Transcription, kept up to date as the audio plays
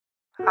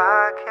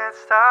I can't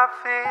stop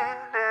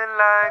feeling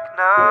like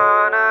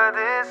none of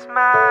this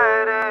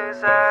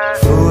matters.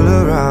 Fool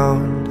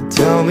around,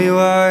 tell me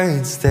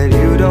words that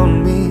you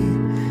don't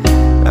mean.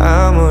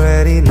 I'm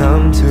already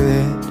numb to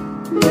it.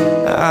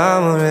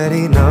 I'm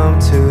already numb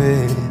to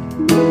it.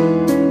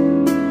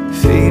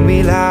 Feed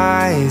me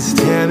lies,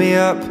 tear me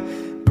up,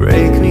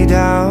 break me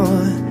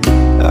down.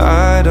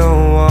 I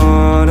don't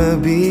wanna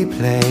be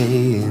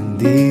playing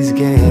these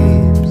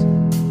games.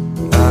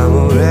 I'm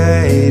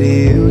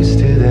already used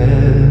to them.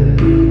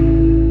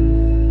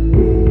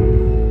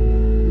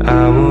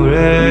 I'm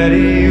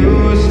already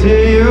used to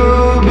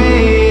you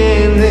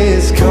being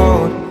this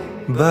cold.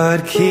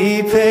 But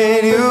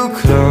keeping you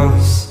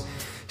close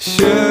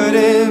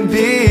shouldn't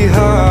be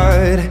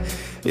hard.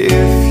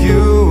 If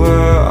you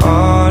were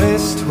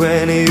honest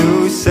when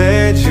you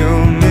said you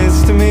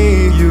missed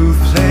me, you've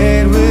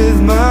played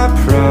with my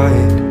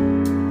pride,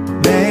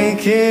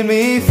 making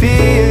me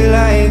feel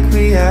like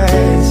we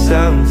had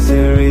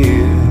something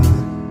real.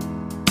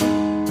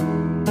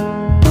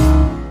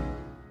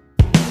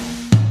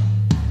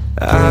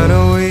 I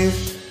know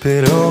we've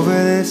been over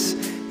this,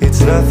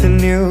 it's nothing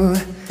new.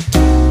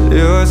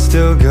 You're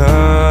still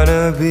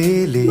gonna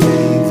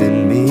believe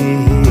in me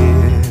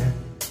here.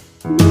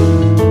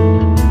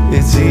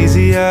 It's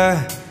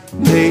easier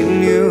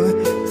hating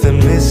you than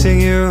missing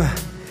you,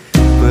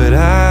 but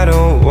I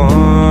don't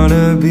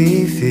wanna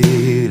be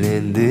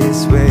feeling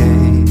this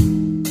way.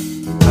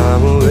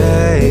 I'm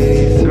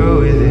already through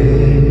with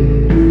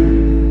it.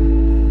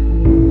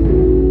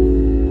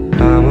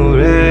 I'm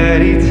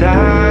already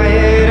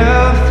tired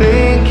of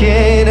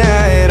thinking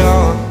at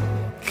all.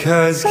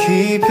 'Cause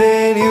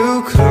keeping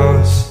you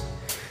close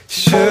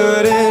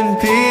shouldn't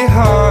be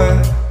hard.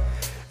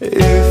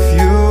 If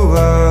you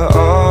were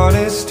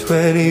honest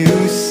when you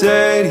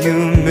said you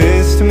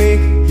missed me,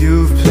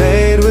 you've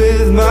played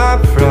with my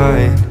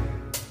pride,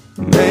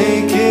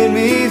 making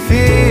me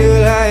feel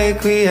like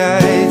we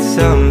had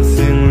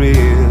something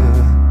real.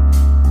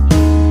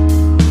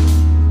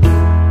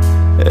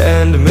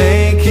 And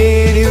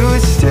making you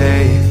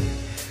stay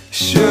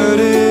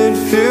shouldn't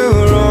feel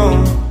wrong.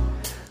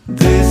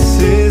 This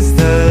is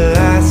the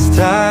last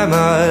time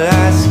I'll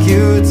ask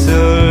you to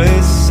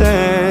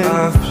listen.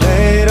 I've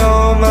played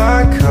all my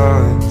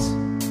cards.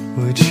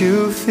 Would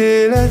you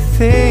feel a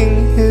thing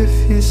if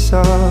you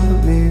saw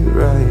me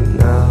right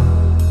now?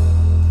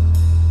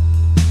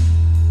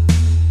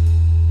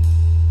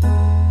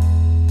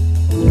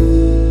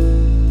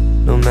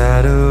 No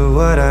matter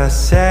what I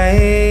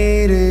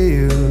say to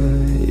you,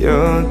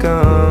 you're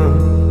gone.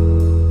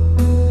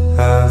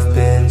 I've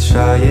been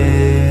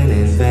trying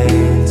in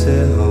vain to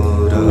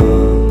hold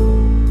on.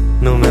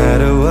 No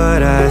matter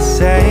what I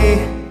say,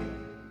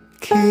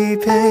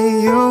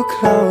 keeping you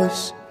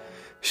close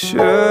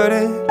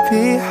shouldn't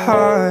be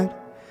hard.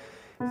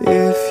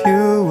 If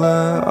you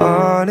were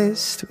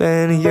honest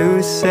when you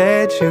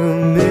said you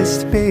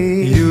missed me,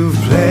 you've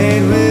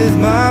played with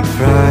my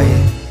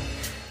pride,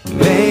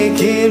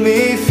 making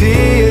me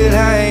feel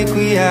like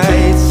we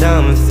had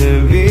something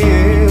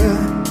real.